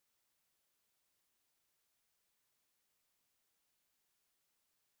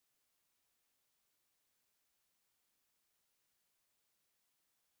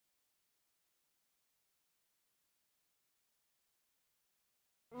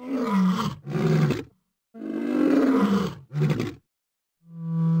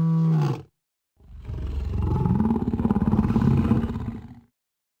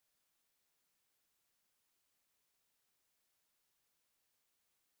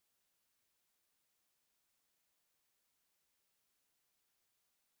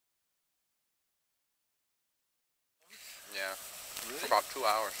Yeah. Really? For about 2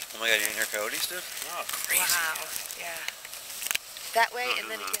 hours. Oh my god, you didn't hear coyotes, dude? Oh, crazy. Wow. Yeah. That way, and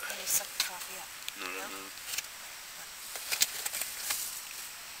then you suck the coffee up.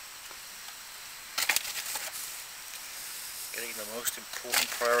 Getting the most important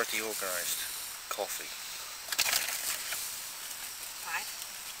priority organised. Coffee.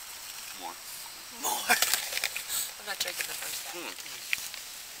 5? More. More? I'm not drinking the first half.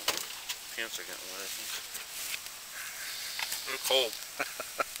 Pants are getting wet, I think. It's cold.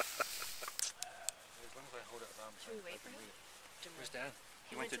 Should we wait for him? Where's Dan?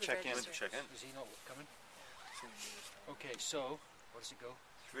 He went to check in. Is he not coming? Okay, so, where does it go?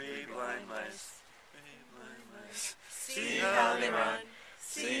 3 blind mice. 3 blind mice. See how they run.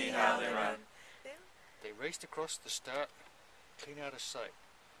 See how they run. They raced across the start, clean out of sight.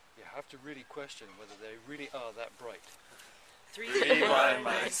 You have to really question whether they really are that bright. 3 blind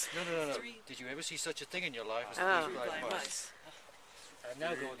mice. No. Did you ever see such a thing in your life as 3 blind mice? And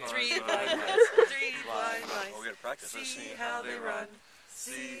now go again. 3 blind mice. 3 blind mice. Oh, we gotta practice. Let's See how they run.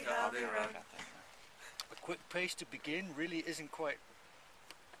 See how they run. A quick pace to begin really isn't quite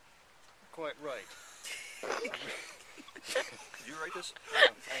right. Did you write this?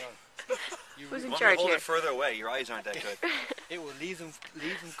 Hang on. Who's in Want me to charge hold here? it further away. Your eyes aren't that good. It will leave them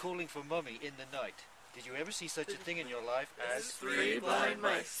calling for mummy in the night. Did you ever see such a thing in your life as 3 blind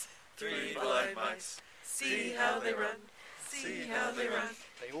mice. 3 blind mice. See how they run. See how they run.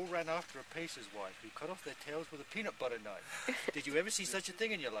 They all ran after a pacer's wife who cut off their tails with a peanut butter knife. Did you ever see such a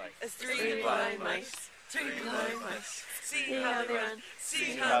thing in your life? 3 blind mice. 3 blind mice. See how they run.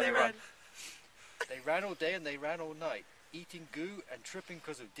 See how they run. They ran all day and they ran all night, eating goo and tripping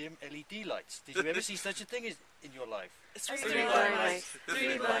because of dim LED lights. Did you ever see such a thing in your life? 3 blind mice.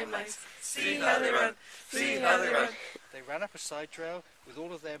 3 blind mice. See how they run. See how they run. They ran up a side trail with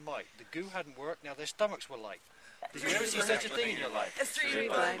all of their might. The goo hadn't worked, now their stomachs were light. Did you ever see such a thing in your life? 3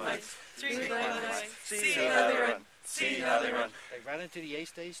 blind mice. 3 blind mice. See how they run. See how they run. They ran into the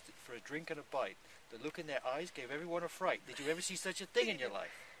ace days for a drink and a bite. The look in their eyes gave everyone a fright. Did you ever see such a thing in your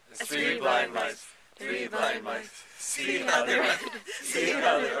life? 3 blind mice. 3 blind mice. See how they run. See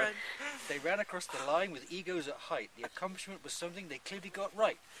how they run. They ran across the line with egos at height. The accomplishment was something they clearly got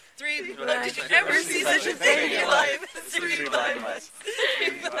right. 3 blind. Did you ever see such a thing in your life? 3 blind mice.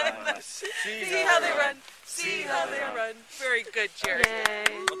 3 blind mice. See how they run. See how they run. Very good, Jerry.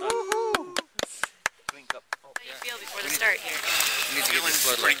 Cleaned up. How do you feel before the start here? Feeling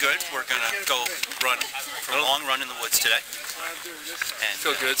pretty good. We're gonna go run for a long run in the woods today. And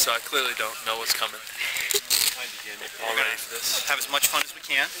feel good, so I clearly don't know what's coming. We're gonna have as much fun as we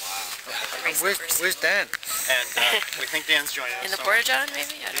can. Where's Dan? And we think Dan's joining us. In the porta-john,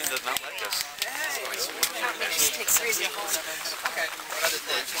 maybe? I Dan don't know. does not like this. Just takes crazy hold of it. Okay. What other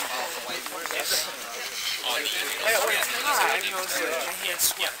things? My hand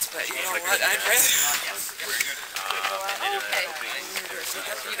sweats, but you know what? I'd rather. Okay.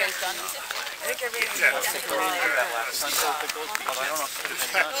 You guys done? I think everything's done. Well,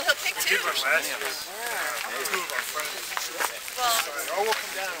 he'll pick 2. Well, we'll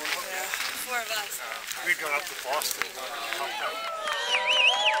come down. 4 of us. We've gone up to Boston.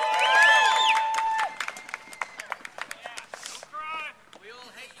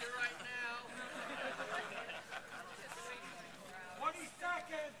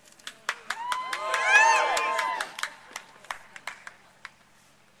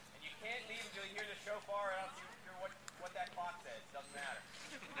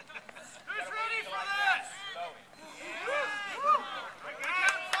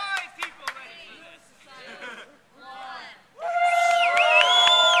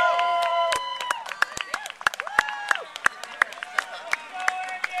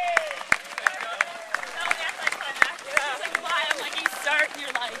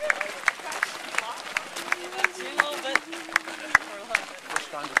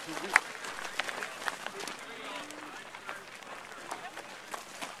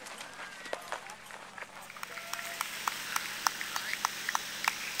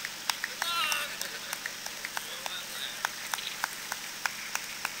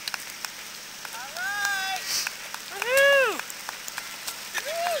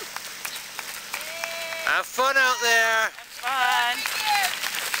 Have fun out there! Fun!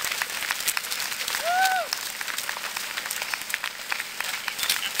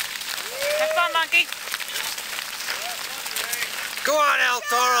 Have fun, monkey! Go on, El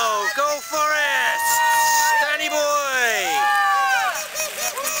Toro! Go for it! Danny boy!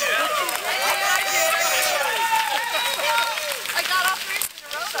 I got off 3 in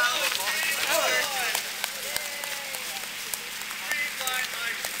a row, though.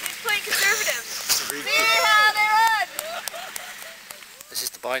 He's playing conservative. See how they run!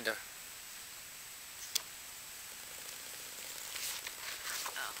 binder.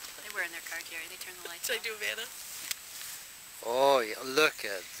 Oh, they were in their car, Gary. They turned the lights Should I off. do Vanna? Oh, yeah, look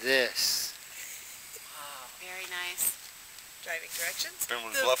at this. Very nice. Driving directions. Been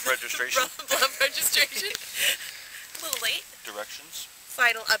with bluff registration. Bluff registration. A little late. Directions.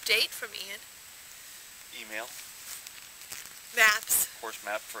 Final update from Ian. Email. Maps Course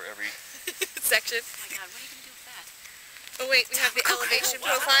map for every. section. Oh my God, what are you going to do with that? Oh wait, we have the elevation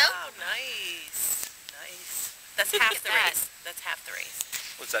profile. Nice. Nice. That's half at the that. race. That's half the race.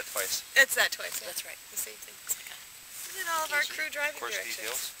 What's that twice? It's that twice. Yeah. That's right. The same thing. Looks like a And then all of our crew driving Course directions.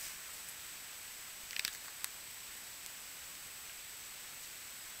 details.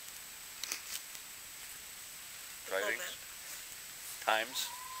 Driving. Times.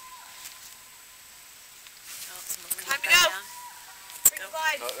 oh, some more Time to going go. down. Bring the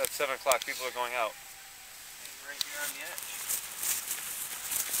line. No, that's 7 o'clock. People are going out. Right here on the edge.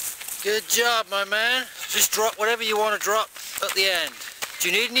 Good job, my man. Just drop whatever you want to drop at the end. Do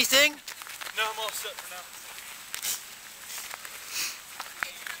you need anything? No, I'm all set for now.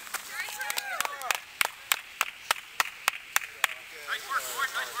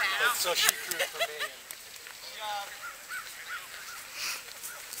 So she threw it for me.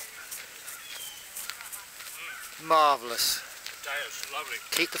 Marvelous. That's lovely.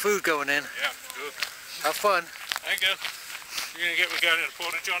 Keep the food going in. Yeah, good. Have fun. Thank you. You're going to get me going in the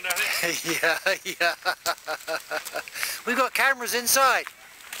porta john down here? Yeah. We've got cameras inside.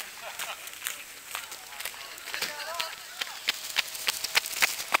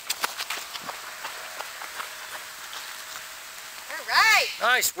 All right.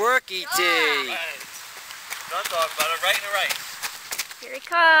 Nice work, E.T. Don't talk about it. Right in the right. Here he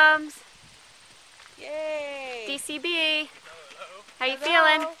comes. Yay. DCB. How you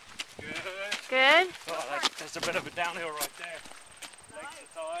feeling? Good. Good? Oh, there's a bit of a downhill right there. Legs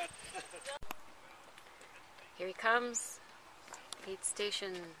are tired. Here he comes. Aid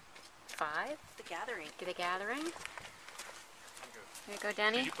station 5. The gathering. The gathering. There you go,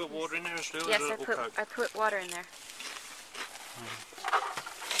 Danny. Did you put water in there still? Yes, or a little Coke? I put water in there.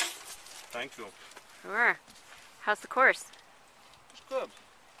 Thank you. Sure. How's the course? It's good.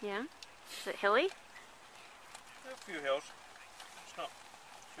 Yeah? Is it hilly? A few hills. It's not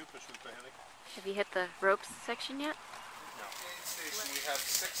super hilly. Have you hit the ropes section yet? Aid station, we have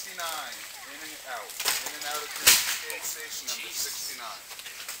 69 in and out of the aid station number 69.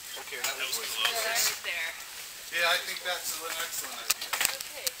 Okay, that was way Right there. Yeah, I think that's an excellent idea.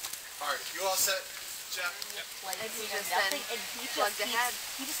 Okay. All right, you all set, Jeff? Like, And he you know, just nothing, then and he plugged just ahead.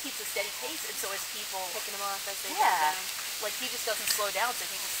 he just keeps a steady pace, and so as people, Picking them off as they yeah, come down. like he just doesn't slow down, so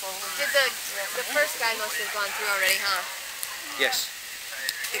he can slowly. Did the first guy must have gone through already, huh? Yes.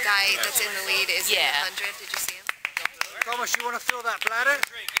 The guy that's in the lead is Yeah. in the 100. Did you see him? Thomas, you want to fill that bladder?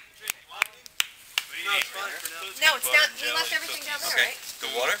 No, it's down. He left everything down there, Okay. right?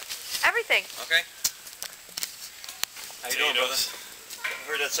 Good water? Everything. Okay. How you doing, brother? I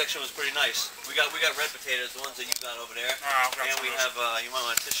heard that section was pretty nice. We got red potatoes, the ones that you got over there. And we have, you might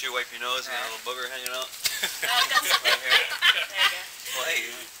want to tissue wipe your nose and got a little booger hanging out. Right here. Well, hey,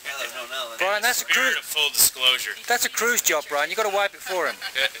 you gotta know now. Then. Brian, that's a Spirit cruise. of full disclosure. That's a cruise job, Brian. You got to wipe it for him.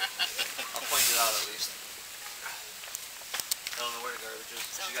 I'll point it out at least. I don't know where the garbage is.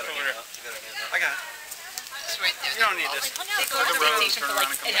 She got her hand up. She got her hand up. I got it. It's right there. You don't need this. Hung out for the station for like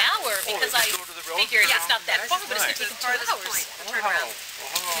an hour because I figured it's not that far, but it's going to take him 2 hours. Turn around.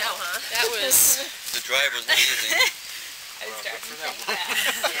 No, huh? That was. The driver's losing. I was starting to think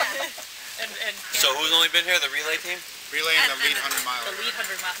that. and So who's only been here? The relay team? Relay in the lead 100 mile. the lead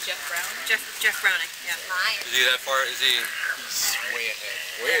 100 mile, Jeff Brown. Jeff Browning. Yeah. Is he that far? Is he? He's way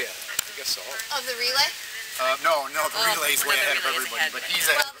ahead. Way ahead. I guess so. Of the relay? No, the relay's way ahead of relay's everybody, ahead. but he's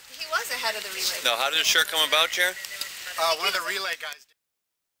ahead. Well, he was ahead of the relay. No. How did the shirt come about, Chair? One of the relay guys